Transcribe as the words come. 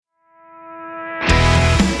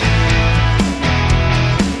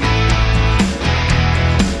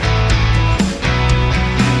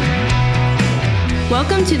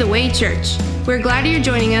Welcome to The Way Church. We're glad you're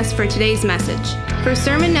joining us for today's message. For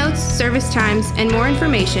sermon notes, service times, and more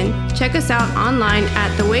information, check us out online at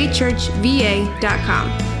thewaychurchva.com.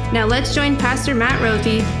 Now let's join Pastor Matt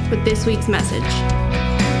Rothy with this week's message.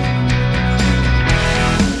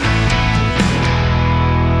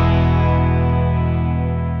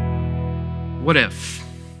 What if?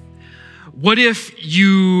 What if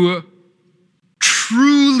you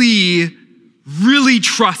truly, really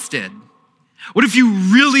trusted? What if you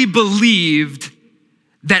really believed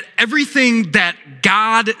that everything that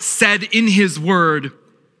God said in his word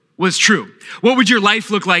was true? What would your life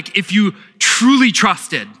look like if you truly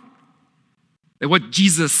trusted that what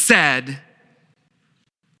Jesus said,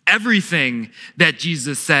 everything that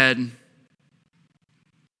Jesus said,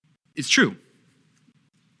 is true?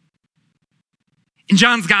 In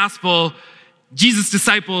John's gospel, Jesus'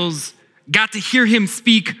 disciples got to hear him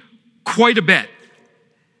speak quite a bit.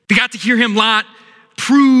 They got to hear him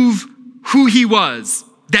prove who he was,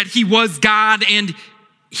 that he was God and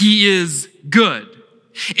he is good.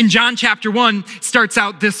 In John chapter 1, starts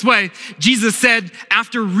out this way. Jesus said,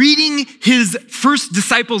 after reading his first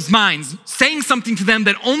disciples' minds, saying something to them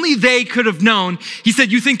that only they could have known, he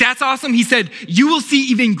said, "You think that's awesome?" He said, "You will see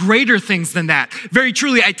even greater things than that. Very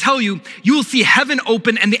truly, I tell you, you will see heaven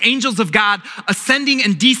open and the angels of God ascending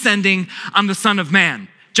and descending on the Son of Man."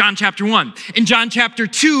 John chapter 1. In John chapter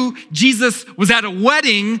 2, Jesus was at a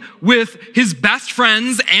wedding with his best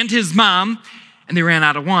friends and his mom, and they ran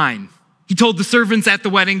out of wine. He told the servants at the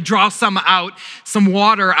wedding, draw some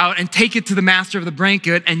water out, and take it to the master of the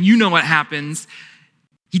banquet, and you know what happens.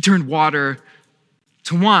 He turned water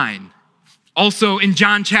to wine. Also in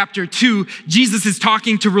John chapter 2, Jesus is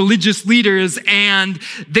talking to religious leaders, and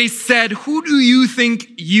they said, "Who do you think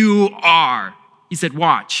you are?" He said,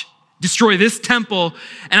 "Watch. Destroy this temple,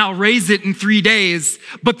 and I'll raise it in 3 days."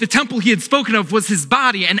 But the temple he had spoken of was his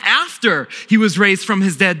body. And after he was raised from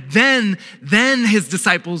his dead, then his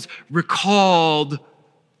disciples recalled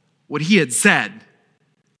what he had said.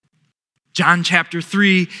 John chapter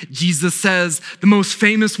 3, Jesus says the most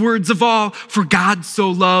famous words of all, "For God so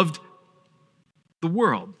loved the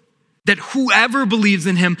world, that whoever believes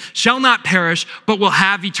in him shall not perish, but will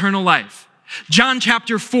have eternal life." John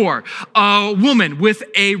chapter 4, a woman with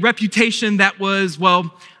a reputation that was,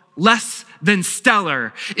 less than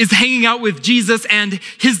stellar, is hanging out with Jesus, and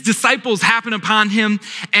his disciples happen upon him,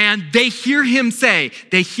 and they hear him say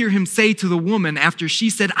to the woman after she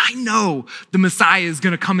said, "I know the Messiah is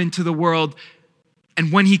going to come into the world,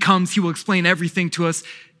 and when he comes, he will explain everything to us."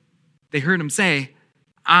 They heard him say,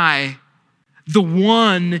 "I, the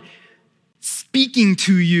one speaking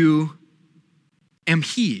to you, am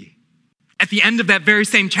he." At the end of that very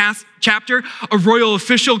same chapter, a royal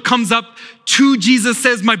official comes up to Jesus,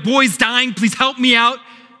 says, "My boy's dying, please help me out."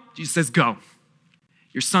 Jesus says, "Go,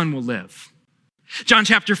 your son will live." John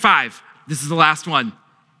chapter 5, this is the last one.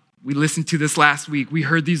 We listened to this last week. We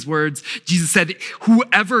heard these words. Jesus said,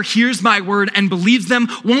 "Whoever hears my word and believes them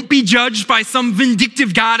won't be judged by some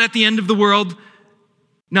vindictive God at the end of the world.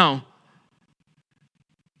 No,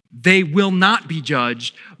 they will not be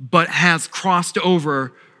judged, but has crossed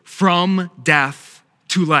over from death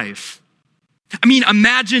to life." I mean,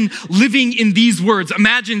 imagine living in these words.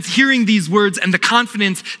 Imagine hearing these words and the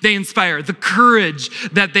confidence they inspire, the courage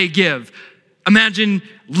that they give. Imagine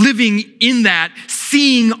living in that,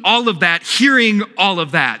 seeing all of that, hearing all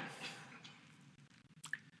of that.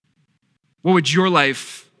 What would your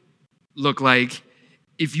life look like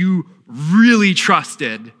if you really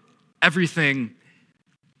trusted everything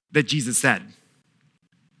that Jesus said?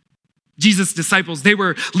 Jesus' disciples, they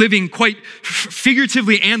were living quite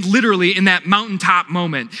figuratively and literally in that mountaintop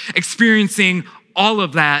moment, experiencing all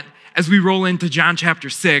of that as we roll into John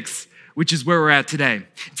chapter 6, which is where we're at today.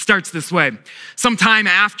 It starts this way. Sometime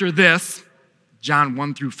after this, John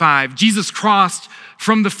 1 through 5, Jesus crossed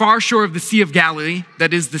from the far shore of the Sea of Galilee,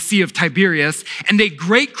 that is the Sea of Tiberias, and a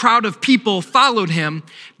great crowd of people followed him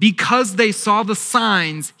because they saw the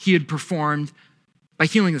signs he had performed by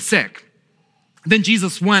healing the sick. Then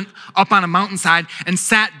Jesus went up on a mountainside and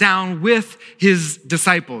sat down with his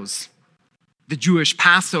disciples. The Jewish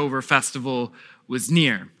Passover festival was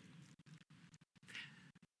near.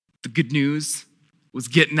 The good news was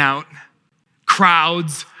getting out.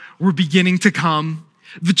 Crowds were beginning to come.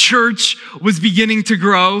 The church was beginning to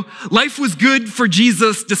grow. Life was good for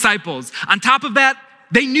Jesus' disciples. On top of that,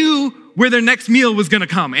 they knew where their next meal was going to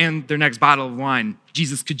come and their next bottle of wine.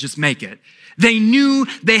 Jesus could just make it. They knew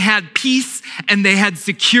they had peace and they had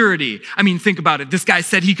security. I mean, think about it. This guy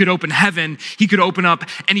said he could open heaven. He could open up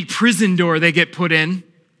any prison door they get put in.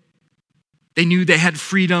 They knew they had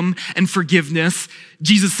freedom and forgiveness.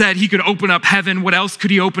 Jesus said he could open up heaven. What else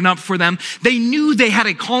could he open up for them? They knew they had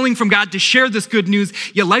a calling from God to share this good news.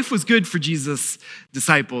 Yet life was good for Jesus'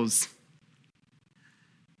 disciples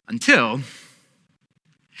until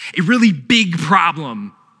a really big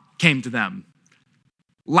problem came to them.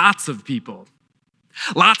 Lots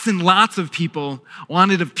and lots of people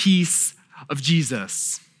wanted a piece of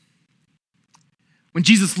Jesus. When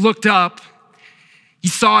Jesus looked up, he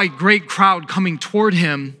saw a great crowd coming toward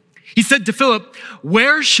him. He said to Philip,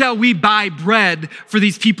 "Where shall we buy bread for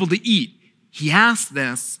these people to eat?" He asked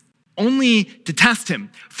this only to test him,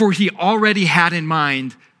 for he already had in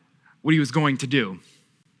mind what he was going to do.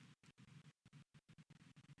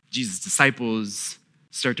 Jesus' disciples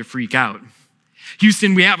start to freak out.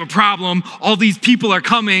 "Houston, we have a problem. All these people are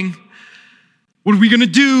coming. What are we going to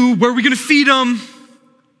do? Where are we going to feed them?"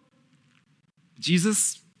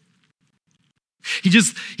 Jesus, he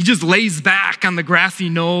just lays back on the grassy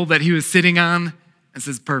knoll that he was sitting on and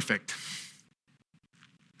says, "Perfect.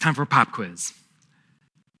 Time for a pop quiz.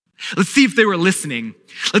 Let's see if they were listening.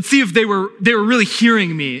 Let's see if they were really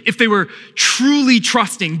hearing me, if they were truly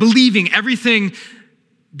trusting, believing everything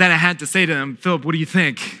that I had to say to them." "Philip, what do you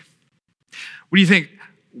think? What do you think?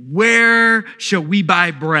 Where shall we buy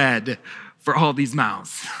bread for all these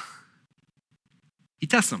mouths?" He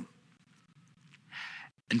tests them.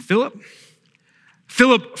 And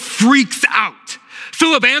Philip freaks out.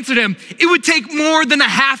 Philip answered him, "It would take more than a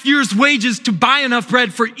half year's wages to buy enough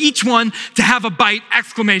bread for each one to have a bite!"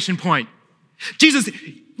 Exclamation point. "Jesus,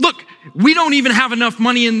 look, we don't even have enough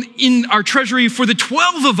money in our treasury for the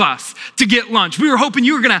 12 of us to get lunch. We were hoping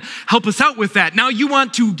you were going to help us out with that. Now you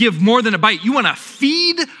want to give more than a bite. You want to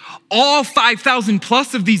feed all 5,000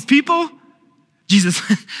 plus of these people?" Jesus,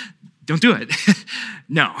 don't do it.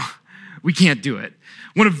 No, we can't do it.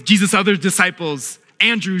 One of Jesus' other disciples,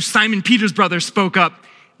 Andrew, Simon Peter's brother, spoke up.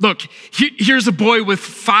 "Look, here's a boy with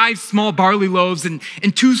 5 small barley loaves and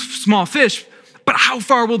 2 small fish, but how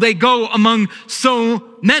far will they go among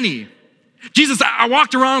so many?" "Jesus, I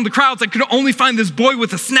walked around the crowds. I could only find this boy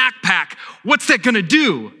with a snack pack. What's that gonna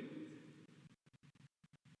do?"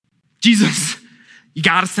 Jesus, you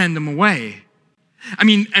gotta send him away. I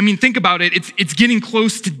mean, think about it. It's getting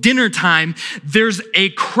close to dinner time. There's a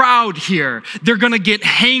crowd here. They're gonna get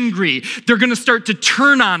hangry. They're gonna start to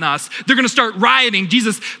turn on us. They're gonna start rioting.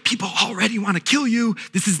 Jesus, people already wanna kill you.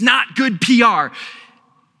 This is not good PR.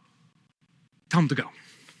 Tell them to go.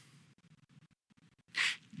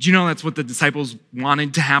 Do you know that's what the disciples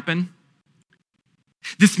wanted to happen?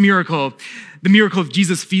 This miracle, the miracle of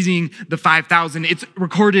Jesus feeding the 5,000, it's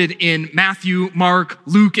recorded in Matthew, Mark,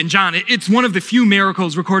 Luke, and John. It's one of the few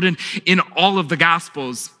miracles recorded in all of the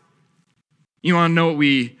Gospels. You want to know what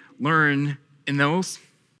we learn in those?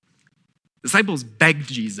 Disciples begged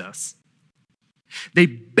Jesus. They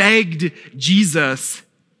begged Jesus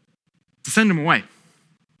to send him away.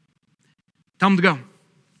 Tell him to go.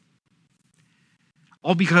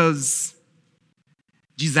 All because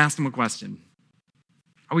Jesus asked him a question.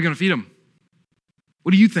 Are we going to feed them?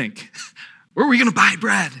 What do you think? Where are we going to buy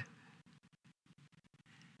bread?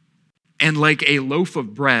 And like a loaf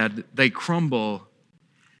of bread, they crumble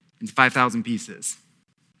into 5,000 pieces.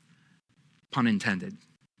 Pun intended.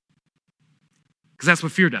 Because that's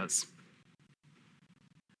what fear does.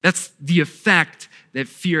 That's the effect that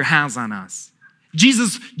fear has on us.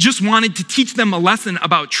 Jesus just wanted to teach them a lesson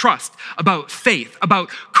about trust, about faith, about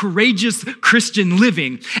courageous Christian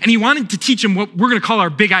living. And he wanted to teach them what we're going to call our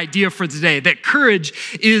big idea for today, that courage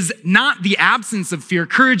is not the absence of fear.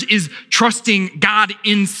 Courage is trusting God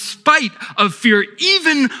in spite of fear,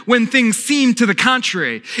 even when things seem to the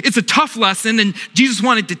contrary. It's a tough lesson, and Jesus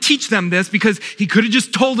wanted to teach them this because he could have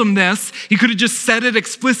just told them this. He could have just said it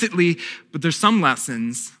explicitly, but there's some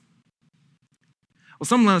lessons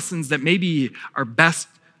that maybe are best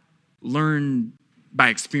learned by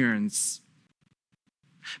experience,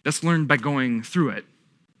 best learned by going through it.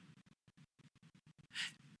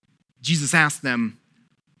 Jesus asked them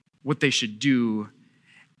what they should do,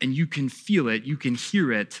 and you can feel it, you can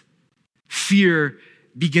hear it. Fear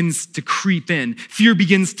begins to creep in. Fear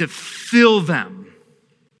begins to fill them.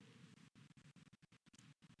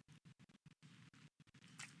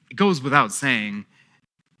 It goes without saying,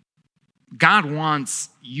 God wants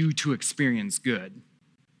you to experience good.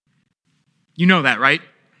 You know that, right?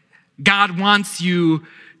 God wants you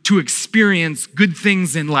to experience good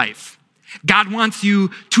things in life. God wants you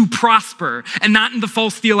to prosper, and not in the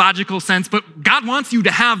false theological sense, but God wants you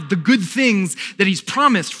to have the good things that he's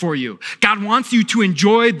promised for you. God wants you to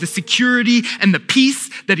enjoy the security and the peace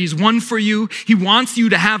that he's won for you. He wants you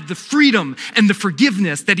to have the freedom and the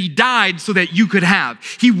forgiveness that he died so that you could have.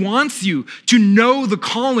 He wants you to know the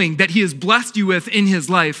calling that he has blessed you with in his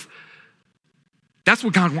life. That's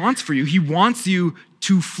what God wants for you. He wants you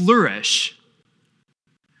to flourish.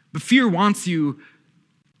 But fear wants you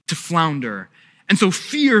to flounder. And so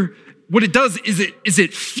fear, what it does is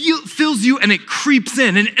it fills you and it creeps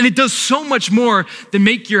in. And it does so much more than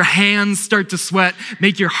make your hands start to sweat,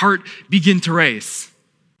 make your heart begin to race.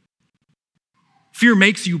 Fear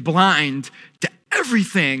makes you blind to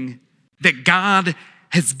everything that God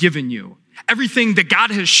has given you, everything that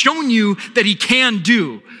God has shown you that he can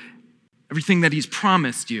do, everything that he's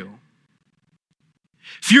promised you.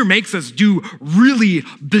 Fear makes us do really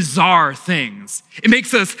bizarre things. It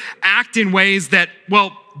makes us act in ways that,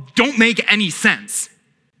 don't make any sense.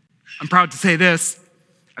 I'm proud to say this.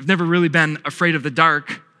 I've never really been afraid of the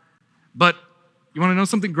dark, but you want to know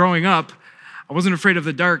something? Growing up, I wasn't afraid of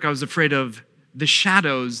the dark. I was afraid of the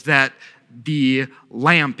shadows that the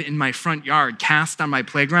lamp in my front yard cast on my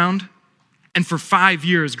playground. And for 5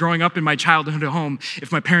 years, growing up in my childhood home,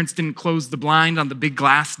 if my parents didn't close the blind on the big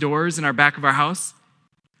glass doors in our back of our house,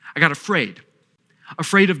 I got afraid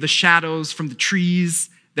of the shadows from the trees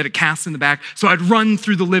that it casts in the back. So I'd run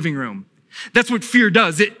through the living room. That's what fear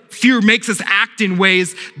does. Fear makes us act in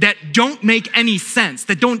ways that don't make any sense,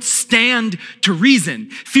 that don't stand to reason.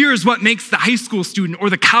 Fear is what makes the high school student or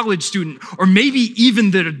the college student or maybe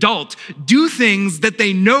even the adult do things that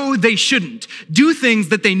they know they shouldn't, do things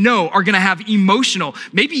that they know are going to have emotional,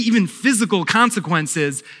 maybe even physical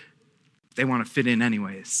consequences. They want to fit in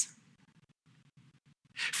anyways.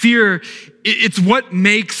 Fear, it's what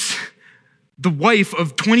makes the wife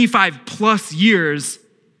of 25 plus years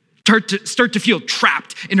start to feel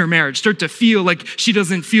trapped in her marriage, start to feel like she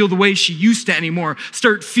doesn't feel the way she used to anymore,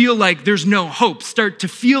 start to feel like there's no hope, start to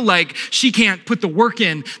feel like she can't put the work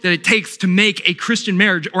in that it takes to make a Christian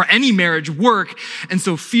marriage or any marriage work. And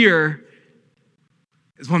so fear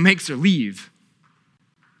is what makes her leave.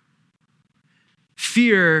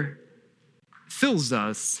 Fear fills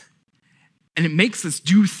us, and it makes us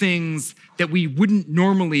do things that we wouldn't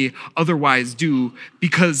normally otherwise do,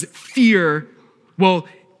 because fear,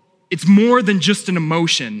 it's more than just an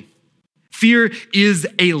emotion. Fear is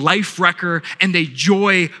a life wrecker and a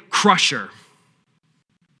joy crusher.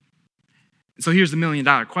 So here's the $1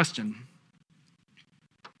 million question.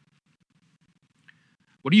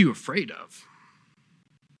 What are you afraid of?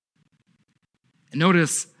 And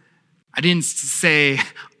notice, I didn't say,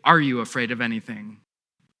 are you afraid of anything?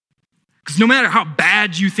 Because no matter how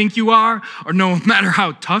bad you think you are, or no matter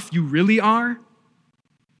how tough you really are,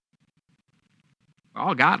 we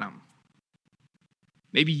all got them.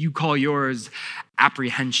 Maybe you call yours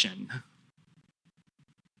apprehension,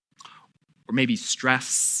 or maybe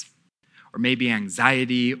stress, or maybe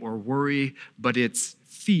anxiety or worry, but it's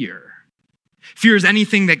fear. Fear is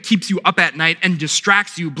anything that keeps you up at night and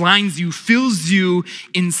distracts you, blinds you, fills you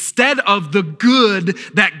instead of the good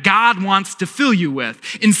that God wants to fill you with,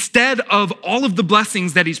 instead of all of the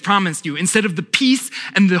blessings that he's promised you, instead of the peace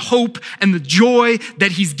and the hope and the joy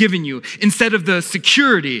that he's given you, instead of the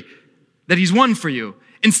security that he's won for you,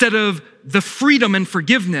 instead of the freedom and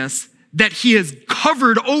forgiveness that he has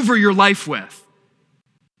covered over your life with,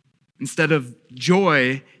 instead of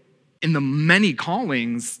joy in the many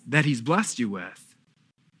callings that he's blessed you with.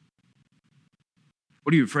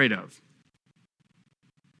 What are you afraid of?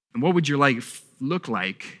 And what would your life look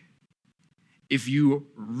like if you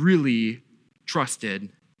really trusted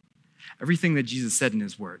everything that Jesus said in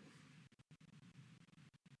his word?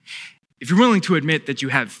 If you're willing to admit that you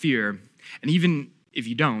have fear, and even if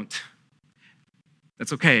you don't,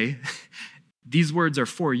 that's okay. These words are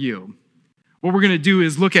for you. What we're going to do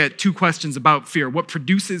is look at two questions about fear: what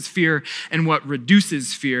produces fear and what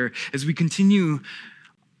reduces fear, as we continue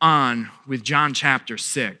on with John chapter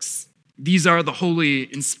 6. These are the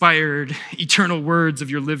holy, inspired, eternal words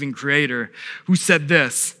of your living Creator, who said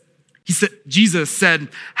this. Jesus said,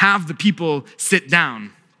 "Have the people sit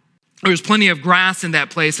down." There was plenty of grass in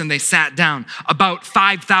that place, and they sat down. About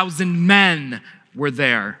 5,000 men were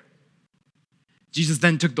there. Jesus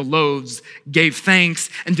then took the loaves, gave thanks,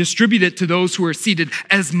 and distributed to those who were seated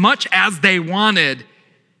as much as they wanted.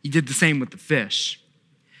 He did the same with the fish.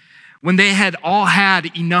 When they had all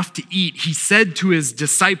had enough to eat, he said to his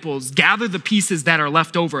disciples, "Gather the pieces that are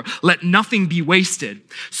left over. Let nothing be wasted."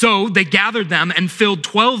 So they gathered them and filled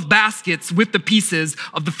 12 baskets with the pieces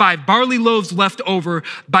of the 5 barley loaves left over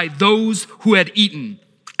by those who had eaten.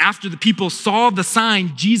 After the people saw the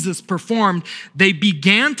sign Jesus performed, they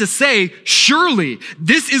began to say, "Surely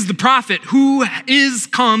this is the prophet who is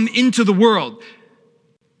come into the world."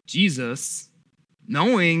 Jesus,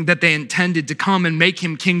 knowing that they intended to come and make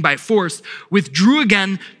him king by force, withdrew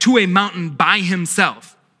again to a mountain by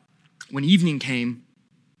himself. When evening came,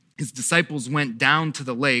 his disciples went down to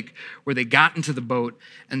the lake, where they got into the boat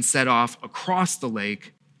and set off across the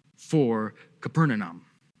lake for Capernaum.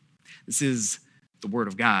 This is the word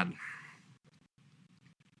of God.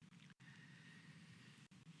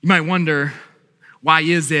 You might wonder, why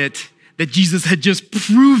is it that Jesus had just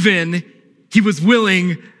proven he was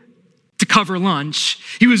willing to cover lunch?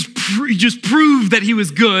 He just proved that he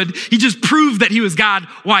was good. He just proved that he was God.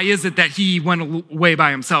 Why is it that he went away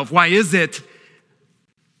by himself? Why is it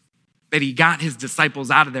that he got his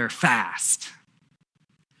disciples out of there fast?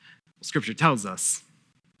 Well, Scripture tells us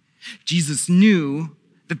Jesus knew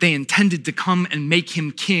that they intended to come and make him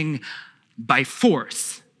king by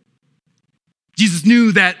force. Jesus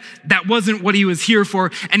knew that that wasn't what he was here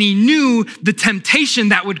for, and he knew the temptation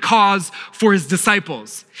that would cause for his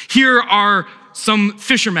disciples. Here are some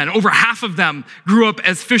fishermen. Over half of them grew up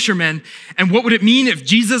as fishermen. And what would it mean if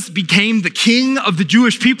Jesus became the king of the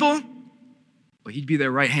Jewish people? Well, he'd be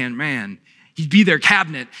their right-hand man. He'd be their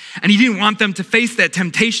cabinet. And he didn't want them to face that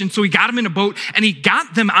temptation, so he got them in a boat and he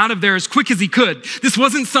got them out of there as quick as he could. This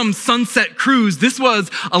wasn't some sunset cruise. This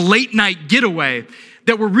was a late-night getaway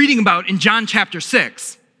that we're reading about in John chapter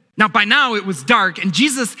 6. Now, by now it was dark and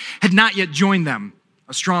Jesus had not yet joined them.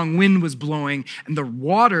 A strong wind was blowing and the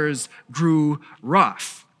waters grew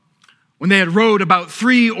rough. When they had rowed about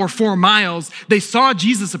 3 or 4 miles, they saw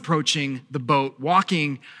Jesus approaching the boat,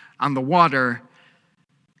 walking on the water,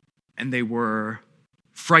 and they were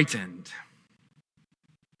frightened.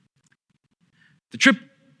 The trip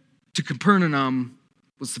to Capernaum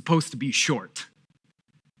was supposed to be short.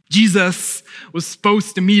 Jesus was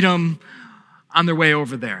supposed to meet them on their way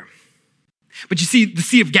over there. But you see, the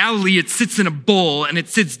Sea of Galilee, it sits in a bowl, and it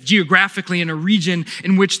sits geographically in a region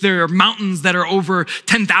in which there are mountains that are over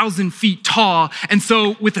 10,000 feet tall. And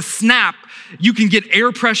so with a snap, you can get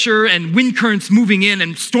air pressure and wind currents moving in,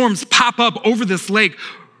 and storms pop up over this lake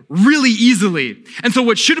really easily. And so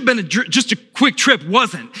what should have been just a quick trip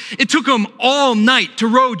wasn't. It took them all night to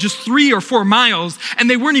row just 3 or 4 miles, and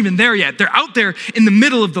they weren't even there yet. They're out there in the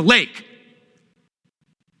middle of the lake.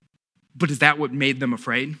 But is that what made them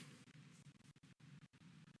afraid?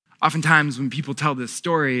 Oftentimes when people tell this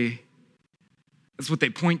story, that's what they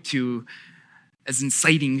point to as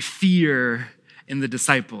inciting fear in the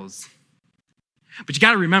disciples. But you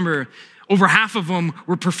got to remember, over half of them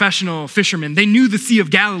were professional fishermen. They knew the Sea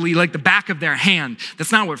of Galilee like the back of their hand.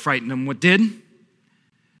 That's not what frightened them. What did?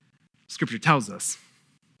 Scripture tells us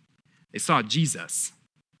they saw Jesus.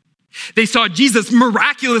 They saw Jesus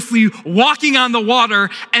miraculously walking on the water,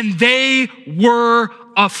 and they were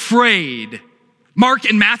afraid. Mark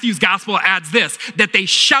in Matthew's gospel adds this, that they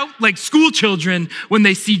shout like school children when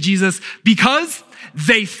they see Jesus because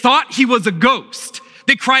they thought he was a ghost.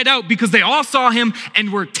 They cried out because they all saw him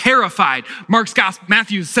and were terrified. Mark's gospel,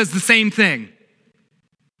 Matthew says the same thing.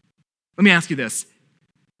 Let me ask you this.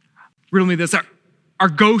 Riddle me this. Are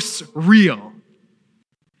ghosts real?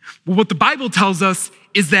 Well, what the Bible tells us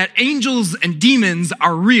is that angels and demons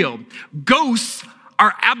are real. Ghosts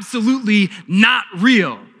are absolutely not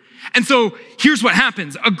real. And so here's what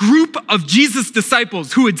happens. A group of Jesus'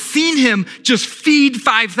 disciples who had seen him just feed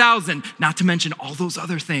 5,000, not to mention all those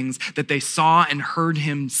other things that they saw and heard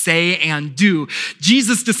him say and do.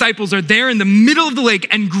 Jesus' disciples are there in the middle of the lake,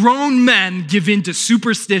 and grown men give in to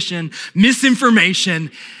superstition,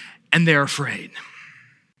 misinformation, and they're afraid.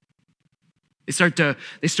 They start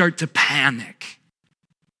to panic,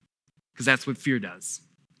 because that's what fear does.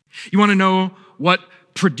 You want to know what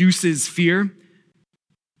produces fear?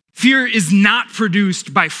 Fear is not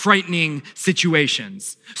produced by frightening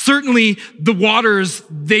situations. Certainly, the waters,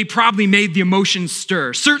 they probably made the emotions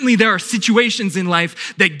stir. Certainly, there are situations in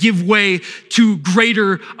life that give way to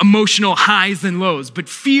greater emotional highs and lows. But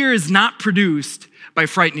fear is not produced by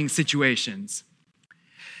frightening situations.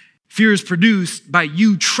 Fear is produced by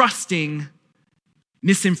you trusting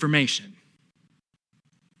misinformation.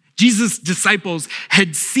 Jesus' disciples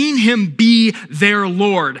had seen him be their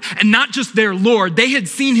Lord, and not just their Lord, they had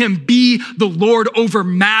seen him be the Lord over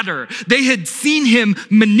matter. They had seen him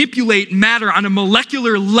manipulate matter on a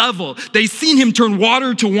molecular level. They'd seen him turn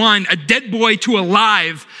water to wine, a dead boy to a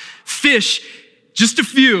live fish, just a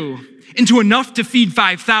few, into enough to feed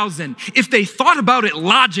 5,000. If they thought about it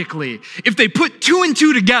logically, if they put 2 and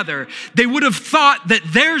 2 together, they would have thought that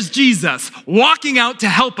there's Jesus walking out to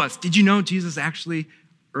help us. Did you know Jesus actually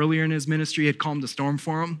earlier in his ministry had calmed the storm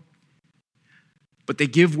for him. But they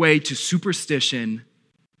give way to superstition,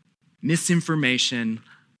 misinformation,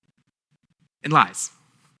 and lies.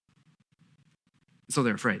 So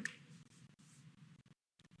they're afraid.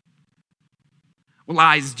 What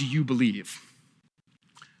lies do you believe?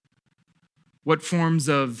 What forms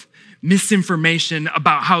of misinformation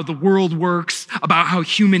about how the world works, about how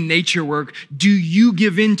human nature works, do you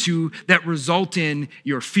give into that result in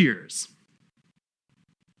your fears?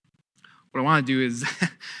 What I want to do is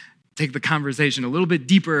take the conversation a little bit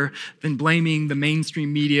deeper than blaming the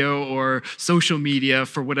mainstream media or social media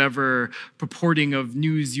for whatever purporting of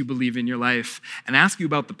news you believe in your life, and ask you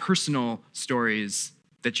about the personal stories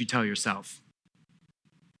that you tell yourself.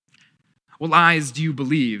 What lies do you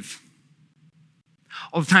believe?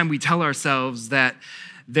 All the time we tell ourselves that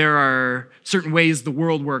there are certain ways the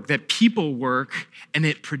world works, that people work, and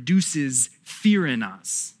it produces fear in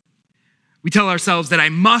us. We tell ourselves that I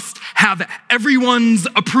must have everyone's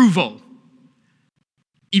approval,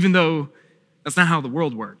 even though that's not how the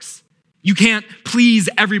world works. You can't please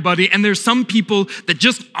everybody, and there's some people that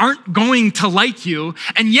just aren't going to like you,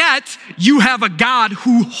 and yet you have a God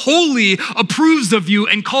who wholly approves of you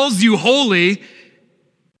and calls you holy.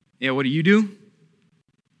 Yeah, what do?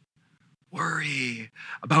 Worry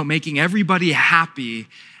about making everybody happy,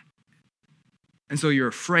 and so you're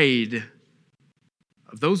afraid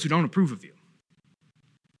of those who don't approve of you.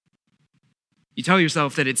 You tell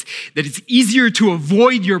yourself that it's easier to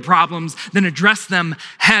avoid your problems than address them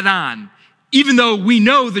head on, even though we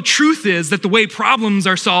know the truth is that the way problems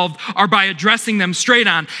are solved are by addressing them straight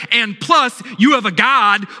on. And plus, you have a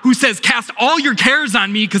God who says, cast all your cares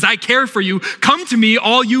on me because I care for you. Come to me,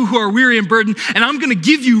 all you who are weary and burdened, and I'm going to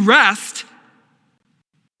give you rest.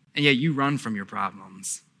 And yet you run from your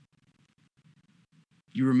problems.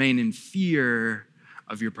 You remain in fear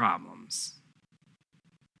of your problems.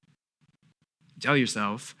 You tell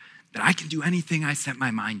yourself that I can do anything I set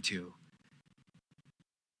my mind to.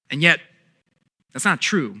 And yet, that's not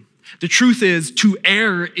true. The truth is, to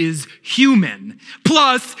err is human.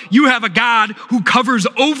 Plus, you have a God who covers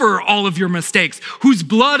over all of your mistakes, whose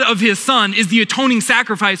blood of his son is the atoning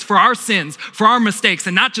sacrifice for our sins, for our mistakes,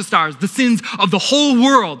 and not just ours, the sins of the whole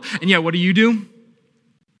world. And yet, what do?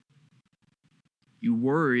 You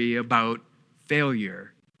worry about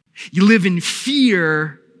failure. You live in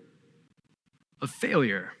fear of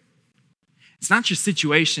failure. It's not your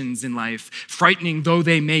situations in life, frightening though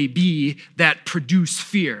they may be, that produce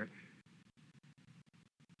fear.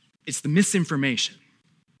 It's the misinformation.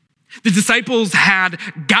 The disciples had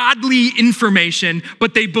godly information,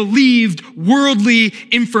 but they believed worldly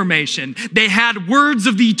information. They had words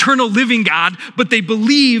of the eternal living God, but they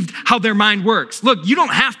believed how their mind works. Look, you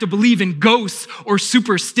don't have to believe in ghosts or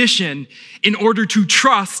superstition in order to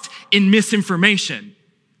trust in misinformation.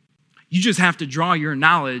 You just have to draw your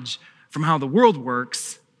knowledge from how the world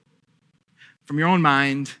works, from your own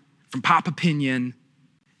mind, from pop opinion,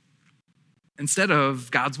 instead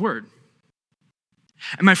of God's word.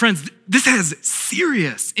 And my friends, this has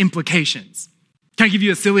serious implications. Can I give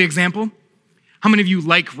you a silly example? How many of you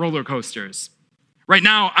like roller coasters? Right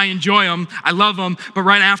now, I enjoy them, I love them, but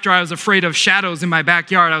right after I was afraid of shadows in my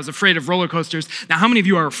backyard, I was afraid of roller coasters. Now, how many of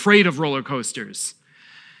you are afraid of roller coasters?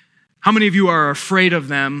 How many of you are afraid of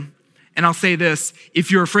them? And I'll say this,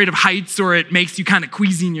 if you're afraid of heights or it makes you kind of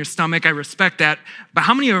queasy in your stomach, I respect that. But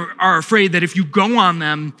how many are afraid that if you go on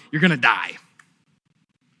them, you're going to die?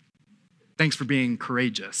 Thanks for being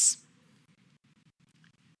courageous.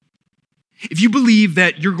 If you believe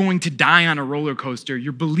that you're going to die on a roller coaster,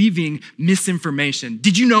 you're believing misinformation.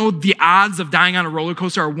 Did you know the odds of dying on a roller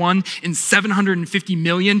coaster are 1 in 750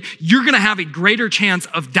 million? You're going to have a greater chance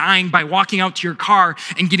of dying by walking out to your car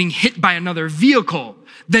and getting hit by another vehicle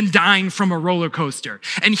than dying from a roller coaster.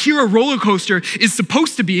 And here a roller coaster is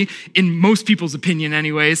supposed to be, in most people's opinion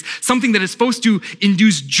anyways, something that is supposed to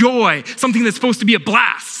induce joy, something that's supposed to be a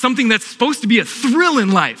blast, something that's supposed to be a thrill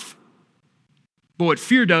in life. But what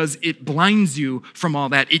fear does, it blinds you from all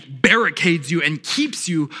that. It barricades you and keeps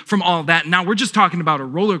you from all that. Now we're just talking about a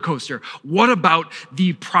roller coaster. What about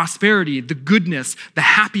the prosperity, the goodness, the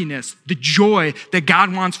happiness, the joy that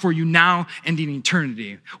God wants for you now and in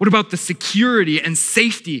eternity? What about the security and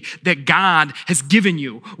safety that God has given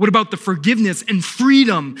you? What about the forgiveness and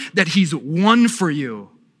freedom that he's won for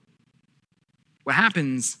you? What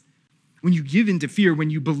happens when you give into fear,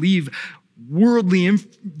 when you believe worldly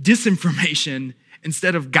disinformation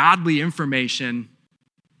instead of godly information,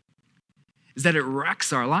 is that it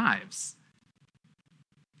wrecks our lives.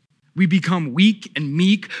 We become weak and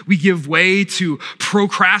meek. We give way to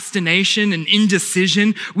procrastination and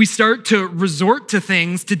indecision. We start to resort to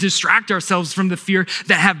things to distract ourselves from the fear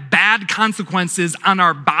that have bad consequences on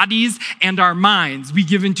our bodies and our minds. We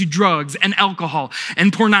give into drugs and alcohol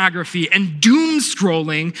and pornography and doom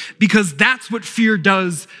scrolling because that's what fear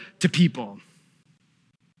does to people.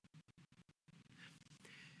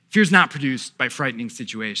 Fear is not produced by frightening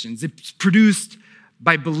situations. It's produced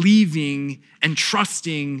by believing and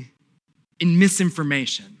trusting in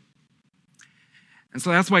misinformation. And so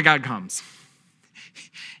that's why God comes.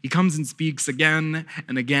 He comes and speaks again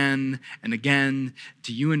and again and again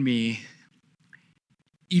to you and me,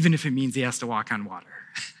 even if it means he has to walk on water.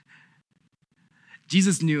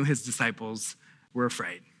 Jesus knew his disciples were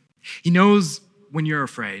afraid. He knows when you're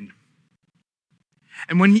afraid.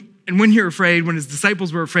 And when you're afraid, when his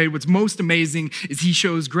disciples were afraid, what's most amazing is he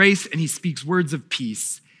shows grace and he speaks words of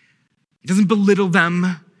peace. He doesn't belittle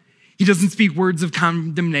them. He doesn't speak words of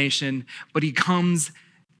condemnation, but he comes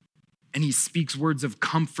and he speaks words of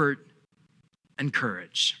comfort and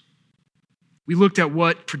courage. We looked at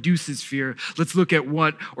what produces fear. Let's look at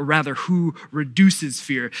what, or rather who reduces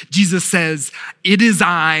fear. Jesus says, "It is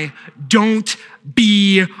I, don't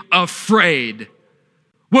be afraid."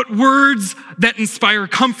 What words that inspire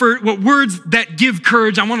comfort, what words that give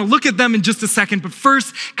courage. I want to look at them in just a second, but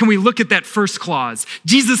first, can we look at that first clause?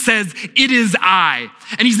 Jesus says, "It is I."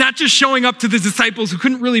 And he's not just showing up to the disciples who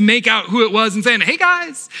couldn't really make out who it was and saying, "Hey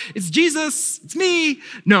guys, it's Jesus, it's me."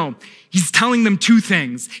 No, he's telling them two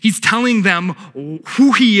things. He's telling them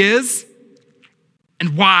who he is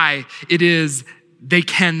and why it is they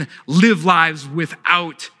can live lives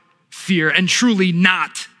without fear and truly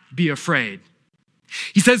not be afraid.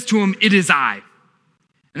 He says to him, "It is I."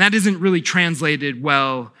 And that isn't really translated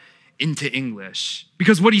well into English.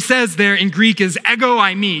 Because what he says there in Greek is ego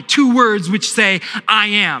eimi, two words which say, I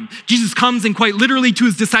am. Jesus comes and quite literally to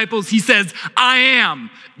his disciples, he says, "I am.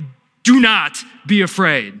 Do not be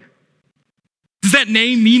afraid." Does that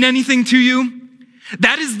name mean anything to you?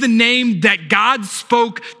 That is the name that God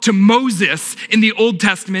spoke to Moses in the Old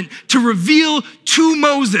Testament to reveal to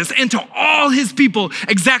Moses and to all his people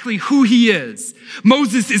exactly who he is.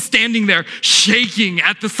 Moses is standing there shaking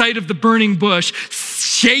at the sight of the burning bush,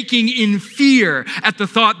 shaking in fear at the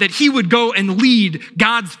thought that he would go and lead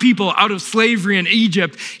God's people out of slavery in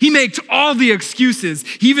Egypt. He makes all the excuses.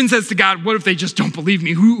 He even says to God, "What if they just don't believe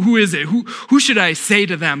me? Who is it? Who should I say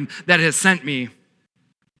to them that has sent me?"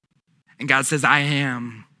 And God says, "I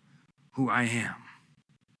am who I am."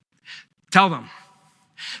 Tell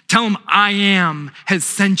them, I am has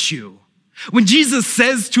sent you. When Jesus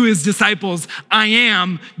says to his disciples, "I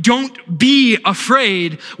am, don't be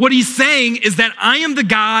afraid," what he's saying is that I am the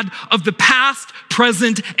God of the past,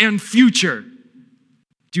 present, and future.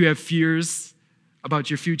 Do you have fears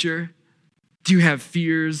about your future? Do you have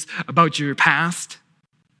fears about your past?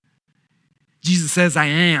 Jesus says, "I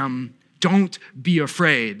am, don't be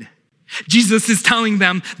afraid." Jesus is telling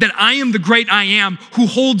them that I am the great I am who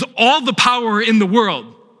holds all the power in the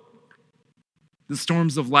world. The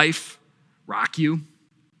storms of life rock you.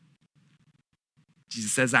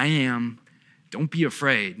 Jesus says, "I am, don't be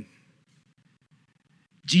afraid."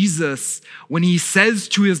 Jesus, when he says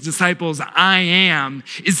to his disciples, "I am,"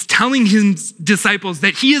 is telling his disciples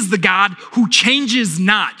that he is the God who changes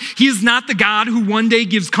not. He is not the God who one day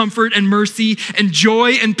gives comfort and mercy and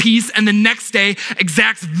joy and peace and the next day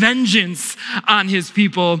exacts vengeance on his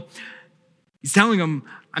people. He's telling them,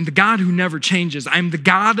 I'm the God who never changes. I am the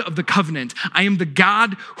God of the covenant. I am the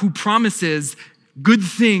God who promises good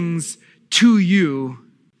things to you.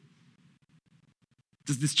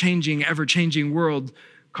 Does this changing, ever-changing world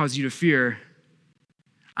cause you to fear?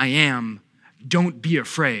 I am. Don't be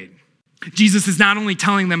afraid. Jesus is not only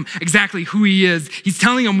telling them exactly who he is, he's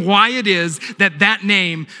telling them why it is that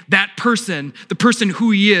name, that person, the person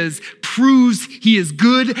who he is, proves he is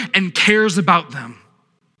good and cares about them.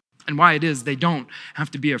 And why it is they don't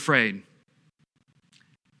have to be afraid.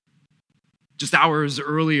 Just hours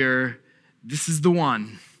earlier, this is the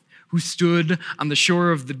one who stood on the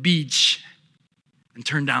shore of the beach and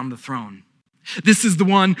turned down the throne. This is the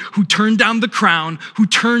one who turned down the crown, who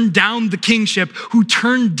turned down the kingship, who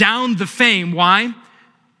turned down the fame. Why?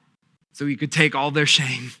 So he could take all their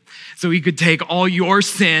shame, so he could take all your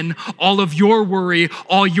sin, all of your worry,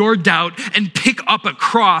 all your doubt, and pick up a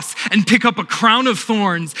cross and pick up a crown of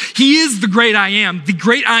thorns. He is the great I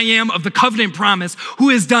am of the covenant promise, who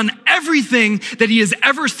has done everything that he has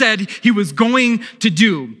ever said he was going to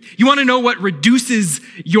do. You want to know what reduces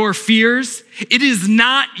your fears? It is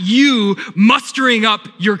not you mustering up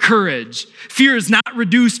your courage. Fear is not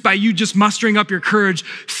reduced by you just mustering up your courage.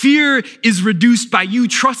 Fear is reduced by you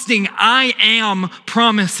trusting I am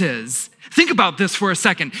promises. Think about this for a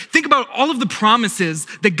second. Think about all of the promises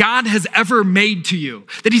that God has ever made to you,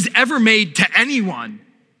 that he's ever made to anyone.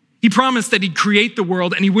 He promised that he'd create the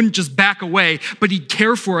world and he wouldn't just back away, but he'd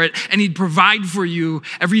care for it and he'd provide for you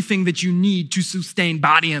everything that you need to sustain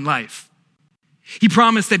body and life. He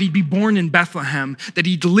promised that he'd be born in Bethlehem, that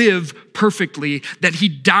he'd live perfectly, that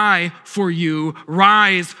he'd die for you,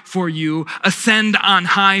 rise for you, ascend on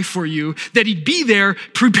high for you, that he'd be there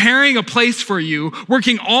preparing a place for you,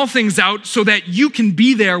 working all things out so that you can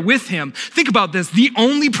be there with him. Think about this. The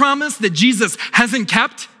only promise that Jesus hasn't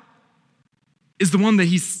kept is the one that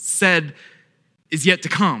he said is yet to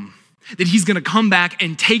come, that he's going to come back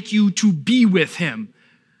and take you to be with him.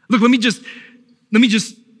 Look, let me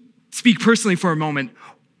just speak personally for a moment.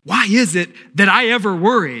 Why is it that I ever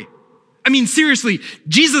worry? I mean, seriously,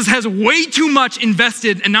 Jesus has way too much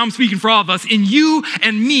invested, and now I'm speaking for all of us, in you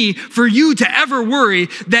and me, for you to ever worry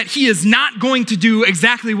that he is not going to do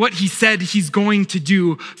exactly what he said he's going to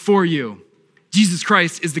do for you. Jesus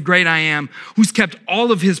Christ is the great I am, who's kept all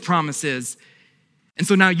of his promises. And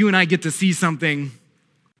so now you and I get to see something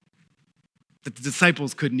that the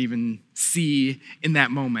disciples couldn't even see in that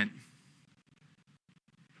moment.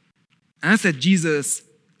 And that's that Jesus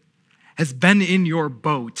has been in your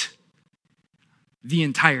boat the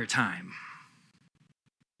entire time.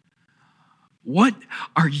 What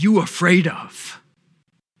are you afraid of?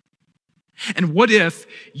 And what if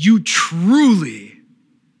you truly,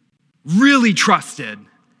 really trusted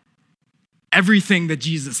everything that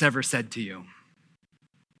Jesus ever said to you?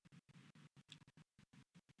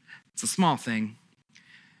 It's a small thing,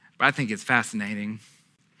 but I think it's fascinating.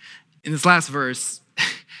 In this last verse,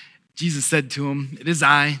 Jesus said to him, "It is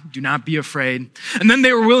I, do not be afraid." And then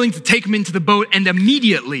they were willing to take him into the boat, and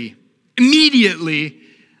immediately,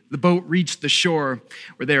 the boat reached the shore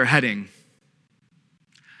where they were heading.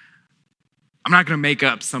 I'm not going to make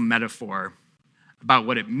up some metaphor about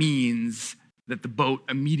what it means that the boat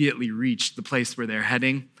immediately reached the place where they're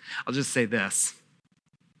heading. I'll just say this.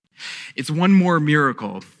 It's one more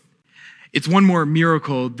miracle. It's one more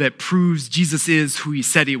miracle that proves Jesus is who he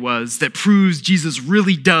said he was, that proves Jesus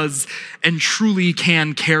really does and truly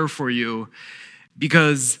can care for you.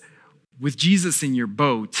 Because with Jesus in your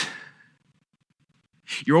boat,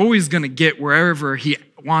 you're always going to get wherever he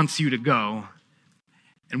wants you to go.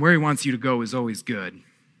 And where he wants you to go is always good.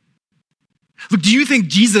 Look, do you think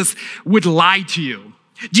Jesus would lie to you?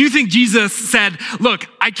 Do you think Jesus said, "Look,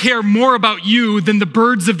 I care more about you than the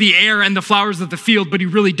birds of the air and the flowers of the field," but he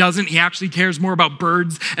really doesn't? He actually cares more about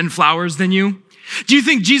birds and flowers than you? Do you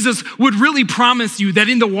think Jesus would really promise you that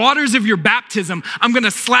in the waters of your baptism, I'm going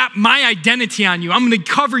to slap my identity on you, I'm going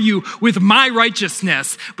to cover you with my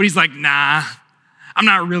righteousness? But he's like, nah, I'm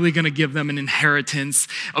not really going to give them an inheritance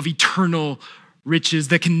of eternal riches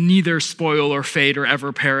that can neither spoil or fade or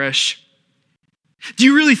ever perish. Do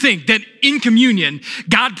you really think that in communion,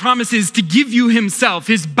 God promises to give you himself,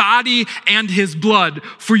 his body and his blood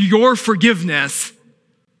for your forgiveness?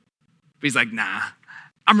 But he's like, nah,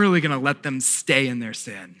 I'm really going to let them stay in their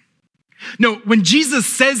sin. No, when Jesus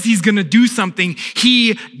says he's going to do something,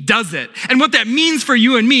 he does it. And what that means for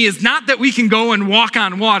you and me is not that we can go and walk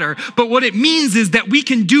on water, but what it means is that we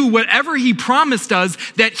can do whatever he promised us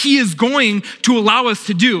that he is going to allow us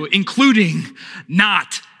to do, including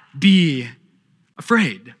not be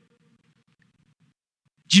afraid.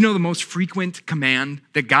 Do you know the most frequent command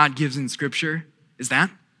that God gives in Scripture is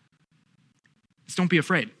that? It's don't be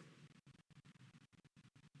afraid.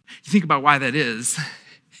 You think about why that is.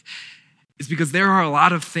 It's because there are a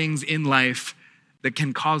lot of things in life that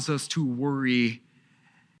can cause us to worry,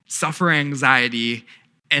 suffer anxiety,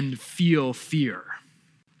 and feel fear.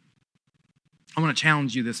 I want to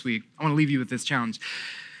challenge you this week. I want to leave you with this challenge.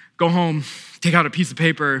 Go home, take out a piece of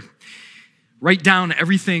paper, write down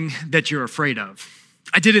everything that you're afraid of.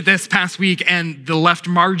 I did it this past week, and the left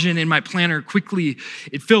margin in my planner quickly,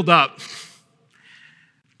 it filled up.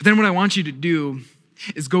 But then what I want you to do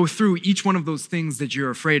is go through each one of those things that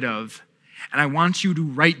you're afraid of, and I want you to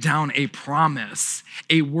write down a promise,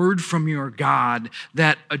 a word from your God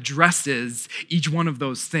that addresses each one of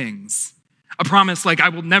those things. A promise like I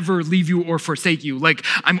will never leave you or forsake you, like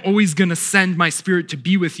I'm always gonna send my Spirit to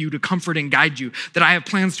be with you, to comfort and guide you, that I have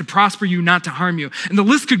plans to prosper you, not to harm you. And the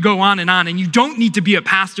list could go on, and you don't need to be a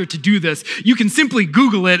pastor to do this. You can simply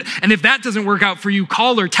Google it, and if that doesn't work out for you,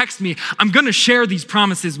 call or text me. I'm gonna share these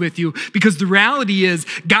promises with you because the reality is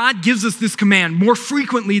God gives us this command more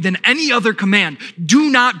frequently than any other command.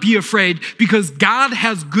 Do not be afraid because God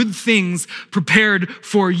has good things prepared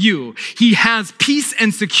for you. He has peace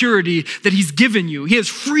and security that He's given you. He has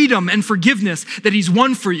freedom and forgiveness that He's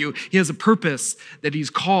won for you. He has a purpose that He's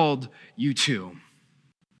called you to.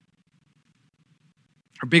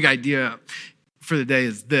 Our big idea for the day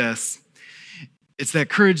is this. It's that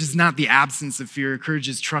courage is not the absence of fear. Courage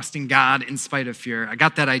is trusting God in spite of fear. I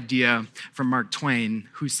got that idea from Mark Twain,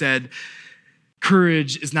 who said,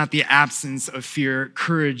 courage is not the absence of fear.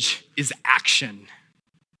 Courage is action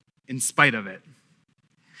in spite of it.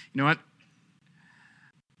 You know what?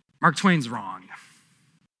 Mark Twain's wrong.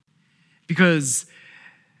 Because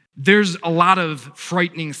there's a lot of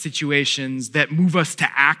frightening situations that move us to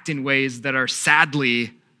act in ways that are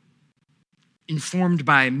sadly informed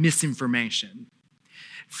by misinformation.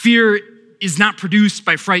 Fear is not produced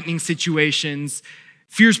by frightening situations.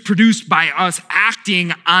 Fear is produced by us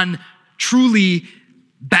acting on truly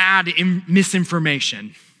bad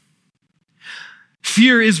misinformation.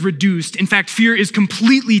 Fear is reduced. In fact, fear is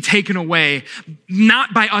completely taken away,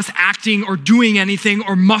 not by us acting or doing anything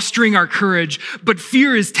or mustering our courage, but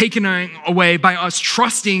fear is taken away by us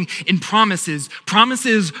trusting in promises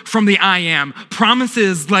from the I am,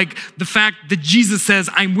 promises like the fact that Jesus says,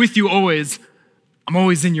 I'm with you always. I'm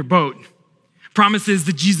always in your boat. Promises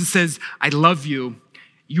that Jesus says, I love you.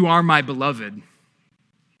 You are my beloved.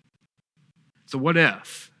 So what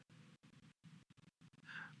if?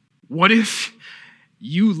 What if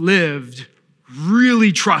you lived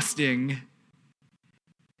really trusting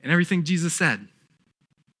in everything Jesus said?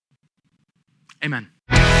 Amen.